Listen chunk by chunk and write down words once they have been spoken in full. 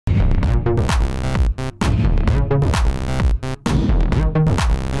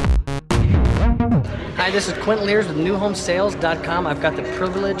Hi, this is Quentin Lears with newhomesales.com. I've got the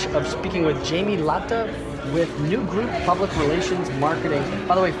privilege of speaking with Jamie Latta with New Group Public Relations Marketing.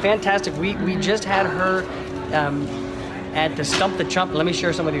 By the way, fantastic. We just had her at the Stump the Chump. Let me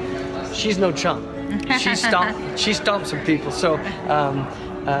share some with you. She's no chump. She stomped some people. So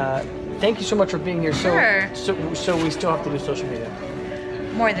thank you so much for being here. Sure. So we still have to do social media.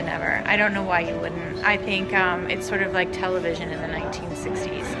 More than ever. I don't know why you wouldn't. I think it's sort of like television in the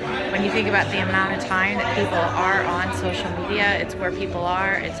 1960s. When you think about the amount of time that people are on social media, it's where people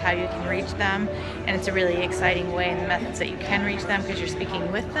are, it's how you can reach them, and it's a really exciting way and the methods that you can reach them because you're speaking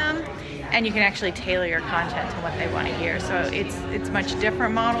with them, and you can actually tailor your content to what they want to hear. So it's a much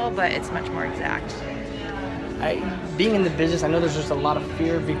different model, but it's much more exact. Being in the business, I know there's just a lot of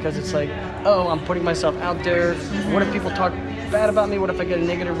fear because it's like, oh, I'm putting myself out there. What if people talk bad about me? What if I get a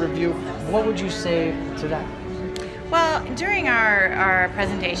negative review? What would you say to that? Well, during our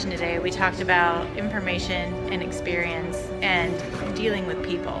presentation today, we talked about information and experience and dealing with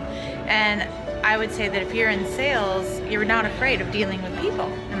people. And I would say that if you're in sales, you're not afraid of dealing with people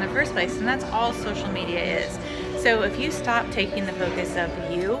in the first place, and that's all social media is. So if you stop taking the focus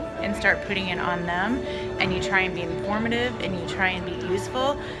of you and start putting it on them, and you try and be informative and you try and be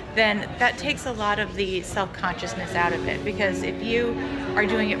useful, then that takes a lot of the self-consciousness out of it, because if you are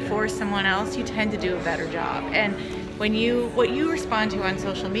doing it for someone else, you tend to do a better job. And when what you respond to on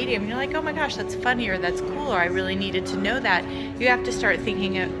social media, and you're like, oh my gosh, that's funny, or that's cool, or I really needed to know that, you have to start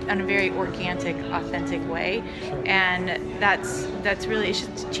thinking in a very organic, authentic way. And that's really, it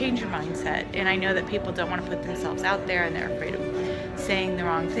should change your mindset. And I know that people don't want to put themselves out there and they're afraid of saying the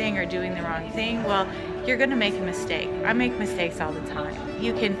wrong thing or doing the wrong thing. Well, you're going to make a mistake. I make mistakes all the time.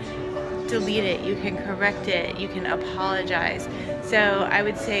 You can delete it, you can correct it, you can apologize. So I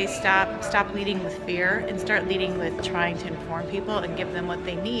would say stop leading with fear and start leading with trying to inform people and give them what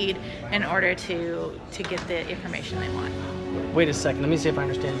they need in order to get the information they want. Wait a second, let me see if I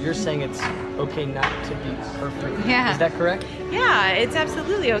understand. You're saying it's okay not to be perfect. Yeah. Is that correct? Yeah, it's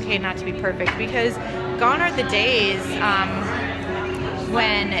absolutely okay not to be perfect, because gone are the days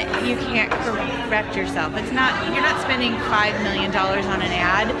when you can't correct yourself. You're not spending $5 million on an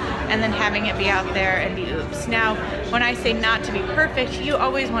ad and then having it be out there and be oops. Now, when I say not to be perfect, you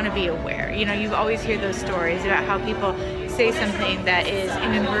always want to be aware. You know, you always hear those stories about how people say something that is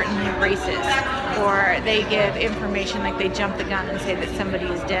inadvertently racist, or they give information like they jump the gun and say that somebody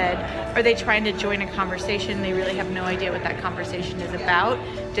is dead, or they trying to join a conversation, they really have no idea what that conversation is about.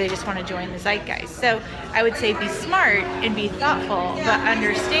 They just want to join the zeitgeist. So I would say be smart and be thoughtful, but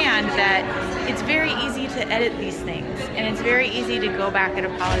understand that it's very easy to edit these things, and it's very easy to go back and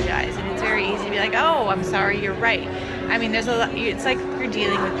apologize, and it's very easy to be like, oh, I'm sorry, you're right. I mean, there's a lot, it's like you're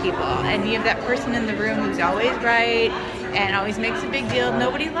dealing with people, and you have that person in the room who's always right and always makes a big deal.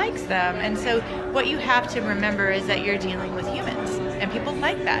 Nobody likes them. And so what you have to remember is that you're dealing with humans, and people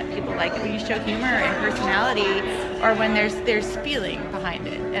like that. People like it when you show humor and personality, or when there's feeling behind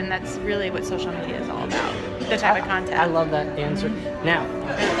it. And that's really what social media is all about, the type of content. I love that answer. Now,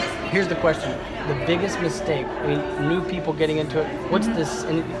 here's the question. The biggest mistake, I mean, new people getting into it, what's this,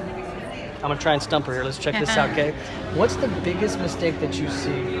 and I'm gonna try and stump her here, let's check this out, okay? What's the biggest mistake that you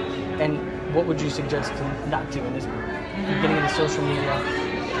see, and what would you suggest to not do in this, getting into social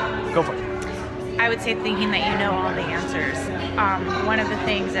media? Go for it. I would say thinking that you know all the answers. One of the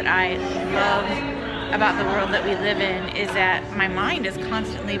things that I love about the world that we live in is that my mind is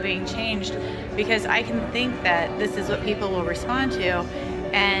constantly being changed, because I can think that this is what people will respond to,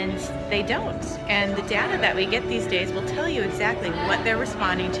 and they don't. And the data that we get these days will tell you exactly what they're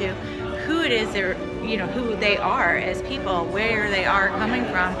responding to, who it is they're, you know, who they are as people, where they are coming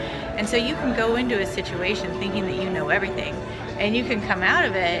from. And so you can go into a situation thinking that you know everything, and you can come out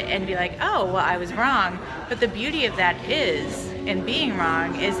of it and be like, oh, well, I was wrong. But the beauty of that is, in being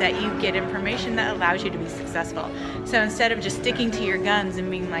wrong, is that you get information that allows you to be successful. So instead of just sticking to your guns and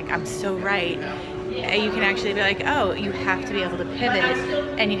being like, I'm so right, you can actually be like, oh, you have to be able to pivot,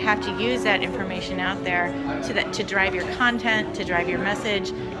 and you have to use that information out there to drive your content, to drive your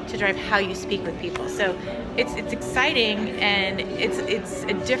message, to drive how you speak with people. So it's exciting, and it's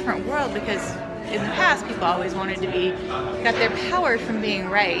a different world, because in the past people always wanted to got their power from being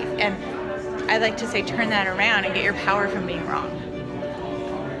right, and I like to say turn that around and get your power from being wrong.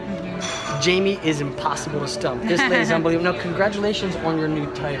 Jamie is impossible to stump. This lady's unbelievable. Now, congratulations on your new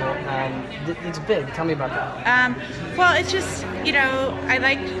title. It's big. Tell me about that. Well, it's just, you know, I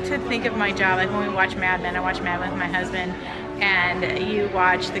like to think of my job, like when we watch Mad Men, I watch Mad Men with my husband, and you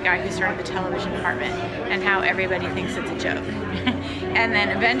watch the guy who started the television department and how everybody thinks it's a joke. And then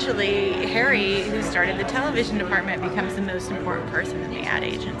eventually Harry, who started the television department, becomes the most important person in the ad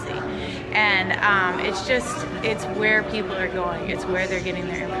agency. And it's where people are going, it's where they're getting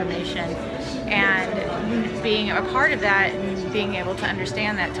their information. And being a part of that and being able to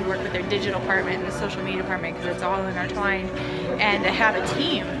understand that, to work with their digital department and the social media department, because it's all intertwined, and to have a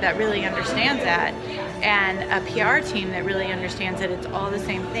team that really understands that, and a PR team that really understands that it's all the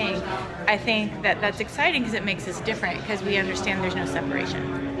same thing, I think that's exciting because it makes us different, because we understand there's no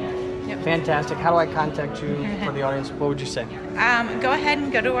separation. Yep. Fantastic. How do I contact you for the audience? What would you say? Go ahead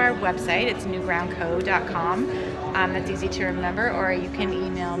and go to our website. It's newgroundco.com. That's easy to remember, or you can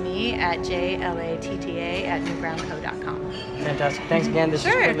email me at jlatta@newgroundco.com. Fantastic. Thanks again. This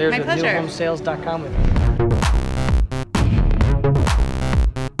Sure, is Clint Lears my with pleasure. newhomesales.com with